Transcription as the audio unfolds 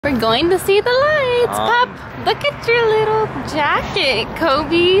We're going to see the lights, Pup. Look at your little jacket,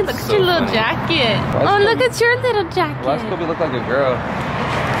 Kobe. Look at your little jacket. Oh, look at your little jacket. Why does Kobe look like a girl?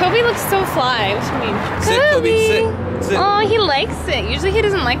 Kobe looks so fly. What do you mean? Sit, Kobe, sit. Oh, he likes it. Usually he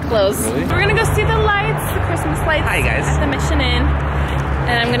doesn't like clothes. Really? We're gonna go see the lights, the Christmas lights. Hi, guys. At the Mission Inn.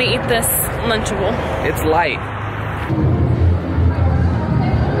 And I'm gonna eat this Lunchable. It's light.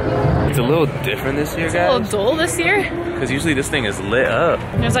 It's a little different this year, guys. It's a little dull this year. Because usually this thing is lit up.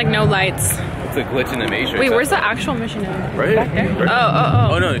 There's like no lights. It's a glitch in the matrix. Wait, where's the actual Mission Inn? Right back there. Right.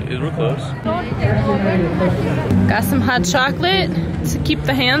 Oh. Oh no, we're close. Got some hot chocolate to keep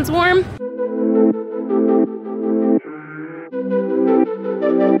the hands warm.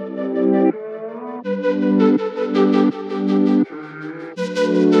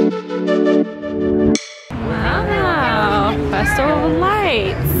 Wow, Festival of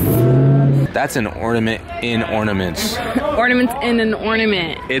Lights. That's an ornament in ornaments. Ornaments in an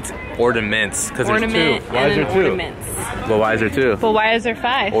ornament. It's ornaments, because there's Ornament two. Why is and there two? ornaments. Well, why is there two? But why is there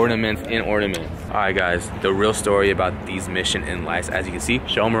 5? Ornaments in ornaments. All right, guys, the real story about these Mission Inn lights, as you can see,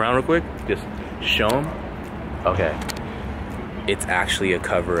 show them around real quick. Just show them. Okay. It's actually a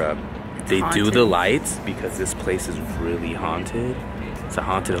cover-up. They do the lights because this place is really haunted. It's a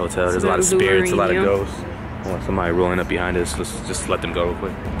haunted hotel. There's a lot of spirits, a lot of ghosts. Oh, somebody rolling up behind us. Let's just let them go real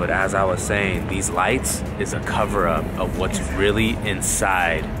quick. But as I was saying, these lights is a cover-up of what's really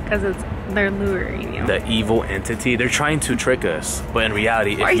inside. Because they're luring you. The evil entity. They're trying to trick us. But in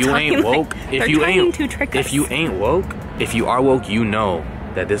reality, Why if you ain't woke, if you ain't woke, if you are woke, you know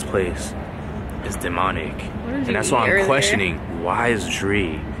that this place is demonic. And that's why I'm questioning, why is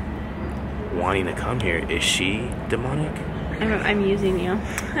Dree wanting to come here? Is she demonic? I'm using you.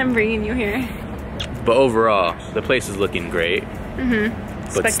 I'm bringing you here. But overall, the place is looking great.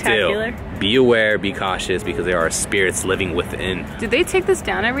 But still, be aware, be cautious, because there are spirits living within. Do they take this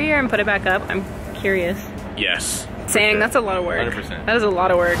down every year and put it back up? I'm curious. Yes. Saying that's a lot of work. 100%. That is a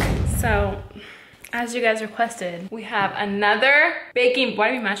lot of work. So, as you guys requested, we have another baking. Why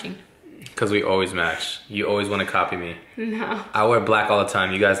are we matching? Because we always match. You always want to copy me. No. I wear black all the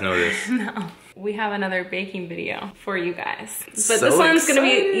time. You guys know this. No. We have another baking video for you guys. But So this one's gonna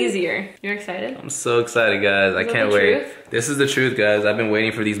be excited. easier. You're excited? I'm so excited, guys. I can't the wait. truth? This is the truth, guys. I've been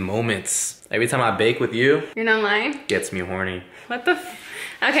waiting for these moments. Every time I bake with you, You're not lying? gets me horny. What the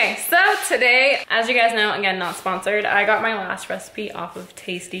Okay, so today, as you guys know, again, not sponsored, I got my last recipe off of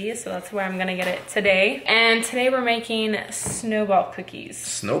Tasty, so that's where I'm gonna get it today. And today we're making snowball cookies.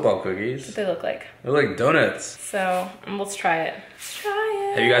 Snowball cookies? What they look like. They're like donuts. So, let's try it. Let's try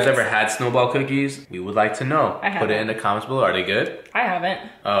it. Have you guys ever had snowball cookies? We would like to know. I Put it haven't. in the comments below. Are they good? I haven't.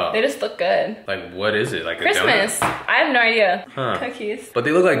 Oh. They just look good. Like, what is it? Like a Christmas. donut? I have no idea. Huh. Cookies. But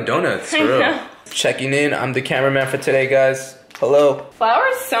they look like donuts, for I real. know. Checking in. I'm the cameraman for today, guys. Hello. Flour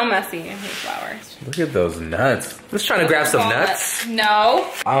is so messy. I hate flowers. Look at those nuts. Just trying to grab some nuts. No.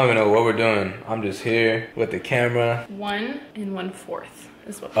 I don't even know what we're doing. I'm just here with the camera. 1 1/4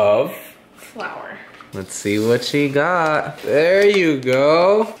 is what Of? flour. Let's see what she got. There you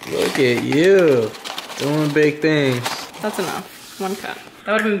go. Look at you. Doing big things. That's enough. 1 cup.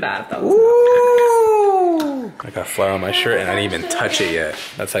 That would have been bad if that was Ooh. I got flour on my shirt and I didn't even touch it yet.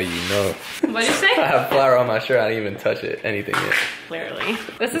 That's how you know. What'd you say? I have flour on my shirt. I didn't even touch it. Anything yet. Clearly.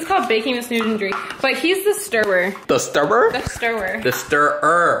 This is called baking with Snooze and Dree. But he's the stirrer. The stirrer? The stirrer. The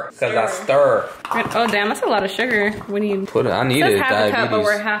stirrer. Because I stir. Oh damn, that's a lot a lot of sugar. What do you Put it. I need It it. says half a cup, but Diabetes.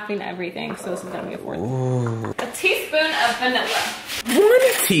 we're halving everything, so this is gonna be a 4th. Ooh. A teaspoon of vanilla.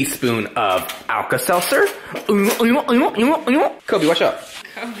 1 teaspoon of Alka-Seltzer. Kobe, watch out.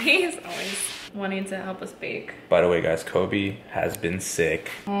 Kobe's always wanting to help us bake. By the way, guys, Kobe has been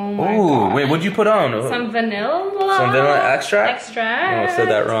sick. Oh my god. Wait, what'd you put on? Some vanilla? Some vanilla extract? Extract. Oh, I said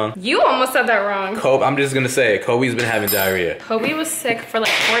that wrong. You almost said that wrong. Kobe, I'm just gonna say it. Kobe's been having diarrhea. Kobe was sick for like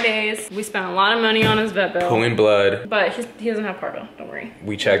 4 days. We spent a lot of money on his vet bill. Pooing blood. But he doesn't have Parvo, don't worry.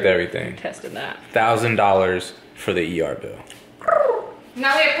 We checked everything. Tested that. $1,000 for the ER bill.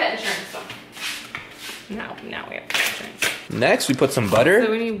 Now we have pet insurance though. Now we have pet insurance. Next, we put some butter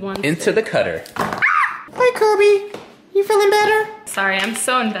So we need 1 into the cutter. Hi, Kobe. You feeling better? Sorry, I'm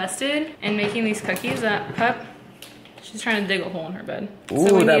so invested in making these cookies that Pup, she's trying to dig a hole in her bed. Ooh,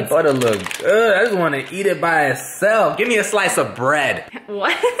 So we that need- butter look good. I just want to eat it by itself. Give me a slice of bread.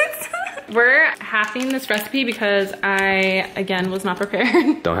 What? We're halving this recipe because I, again, was not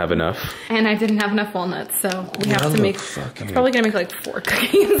prepared. Don't have enough. And I didn't have enough walnuts, so we have to make, fucking probably gonna make like 4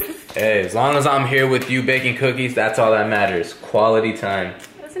 cookies. Hey, as long as I'm here with you baking cookies, that's all that matters. Quality time.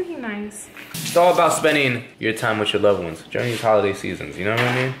 Doesn't he Nice. It's all about spending your time with your loved ones during these holiday seasons, you know what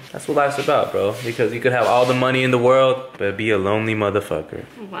I mean? That's what life's about, bro. Because you could have all the money in the world, but be a lonely motherfucker.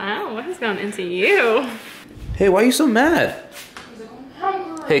 Wow, what has gone into you? Hey, why are you so mad?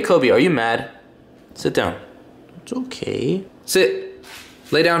 Hey, Kobe, are you mad? Sit down. It's okay. Sit.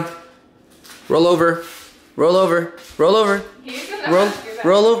 Lay down. Roll over. Roll over. Roll over.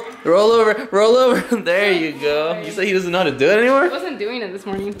 Roll over. Roll over. Roll over. There you go. You said he doesn't know how to do it anymore? I wasn't doing it this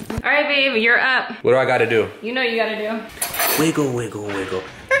morning. All right, babe, you're up. What do I gotta do? You know you gotta do. Wiggle, wiggle, wiggle.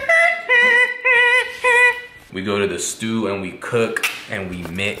 We go to the stew and we cook and we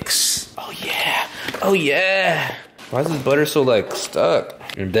mix. Oh yeah. Oh yeah. Why is this butter so like stuck?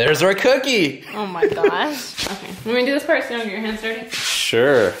 And there's our cookie. Oh my gosh. Okay, let me do this part so you don't get your hands dirty.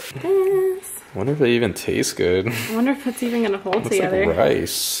 Sure. This. Wonder if they even taste good. I wonder if it's even gonna hold Looks together. like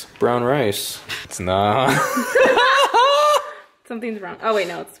rice. Brown rice. It's not. Something's wrong. Oh wait,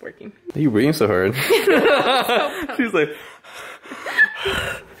 no, it's working. Why are you breathing so hard? She's like.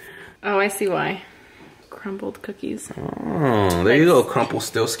 Oh, I see why. Crumbled cookies. Oh, there you go, crumple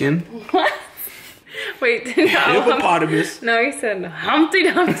still skin. What? Wait, no. Hippopotamus. No, you said Humpty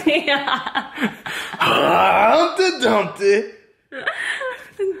Dumpty. Humpty Dumpty.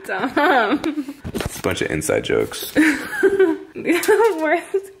 Dumb. It's a bunch of inside jokes. These are the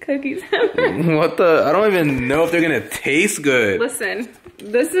worst cookies ever. What the? I don't even know if they're gonna taste good. Listen,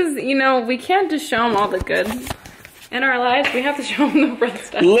 this is, you know, we can't just show them all the good in our lives. We have to show them the rough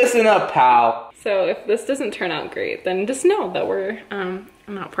stuff. Listen up, pal. So if this doesn't turn out great, then just know that we're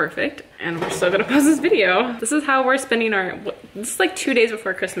not perfect and we're still gonna post this video. This is how we're spending our, this is like 2 days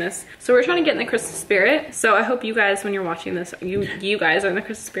before Christmas. So we're trying to get in the Christmas spirit. So I hope you guys, when you're watching this, you guys are in the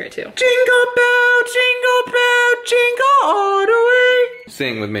Christmas spirit too. Jingle bell, jingle all the way.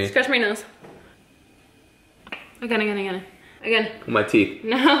 Sing with me. Scratch my nose. Again. With my teeth.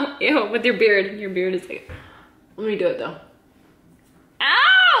 No, ew, with your beard. Your beard is like, let me do it though.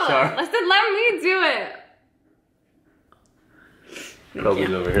 Ow! Sorry. Listen, let me do it. Kobe's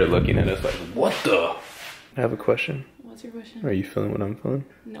over here looking at us like, what the? I have a question. What's your question? Are you feeling what I'm feeling?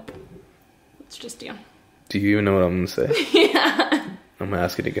 Nope. It's just you. Do you even know what I'm gonna say? Yeah. I'm gonna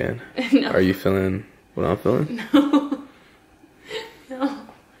ask it again. No. Are you feeling what I'm feeling? No. No.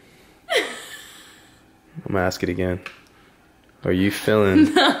 I'm gonna ask it again. Are you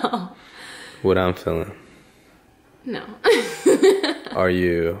feeling No. what I'm feeling? No. Are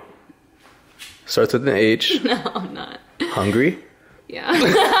you, starts with an H. No, I'm not. Hungry?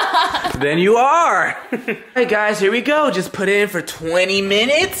 Yeah. Then you are. Hey guys, here we go. Just put it in for 20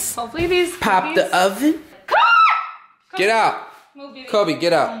 minutes. Hopefully these Pop the oven. Get out. Kobe,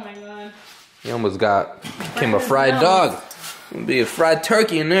 get Oh out. my god. You almost became a fried dog. Gonna be a fried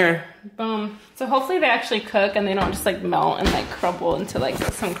turkey in there. Boom. So hopefully they actually cook and they don't just like melt and like crumble into like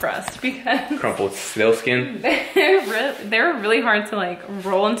some crust, because Crumpled snail skin. they're really hard to like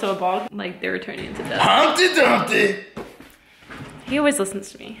roll into a ball. Like they were turning into dust. Humpty Dumpty. He always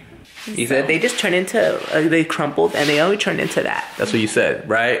listens to me. He said they just turn into, they crumpled and they only turned into that. That's what you said,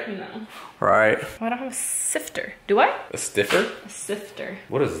 right? No. Right. Oh, I don't have a sifter. Do I? A stiffer? A sifter.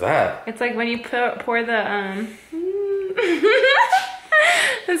 What is that? It's like when you pour the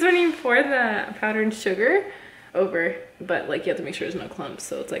it's when you pour the powdered sugar over, but like you have to make sure there's no clumps,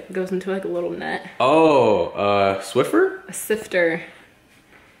 so it's like it goes into like a little net. Oh, Swiffer? A sifter.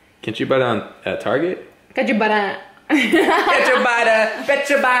 Can't you buy that at Target? Got your butt. Bet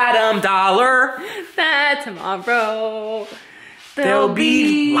your bottom dollar. That tomorrow There'll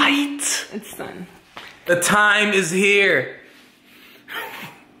be light. It's sun. The time is here.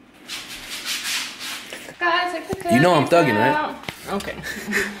 Guys, like the You know I'm thugging, right? Okay.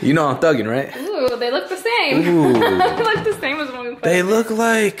 You know I'm thugging, right? Ooh, they look the same. Ooh. They look the same as when we put They it. look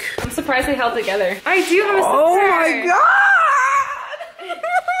like. I'm surprised they held together. I do have a sister. Oh my god!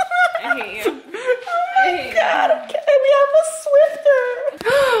 I hate you. God, we have a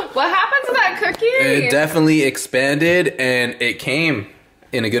Swifter. What happened to that cookie? It definitely expanded and it came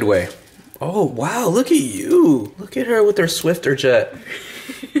in a good way. Oh wow, look at you. Look at her with her Swifter jet.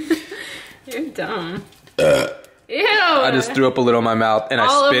 You're dumb. Ew. I just threw up a little in my mouth and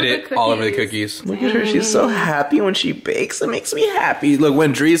All I spit over the it all over the cookies. Look at her, she's so happy when she bakes. It makes me happy. Look,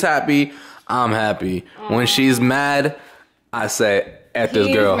 when Dree's happy, I'm happy. When she's mad, I say, F this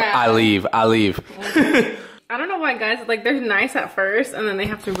He's girl. mad. I leave. I don't know why guys, like they're nice at first and then they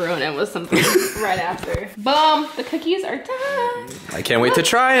have to ruin it with something right after. Boom, the cookies are done. I can't wait to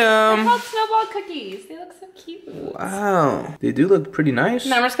try They're them. called snowball cookies. They look so cute. Wow, they do look pretty nice.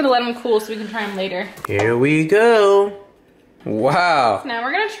 Now I'm just gonna let them cool so we can try them later. Here we go. Wow. Now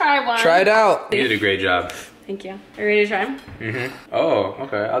we're gonna try one. Try it out. You did a great job. Thank you. Are you ready to try them? Mm-hmm. Oh,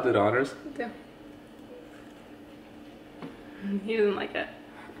 okay. I'll do the honors. Yeah. He doesn't like it.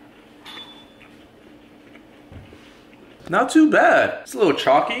 Not too bad. It's a little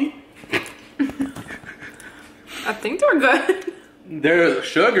chalky. I think they're good. They're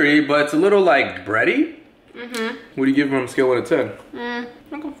sugary, but it's a little like bready. Mm-hmm. What do you give them on a scale 1 to 10?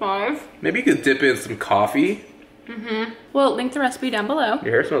 Like a 5. Maybe you could dip it in some coffee. Mm-hmm. Well, link the recipe down below.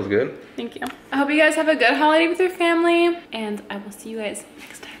 Your hair smells good. Thank you. I hope you guys have a good holiday with your family, and I will see you guys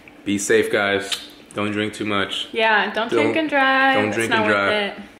next time. Be safe, guys. Don't drink too much. Yeah, don't drink and drive. Don't drink it's not and drive. Worth it.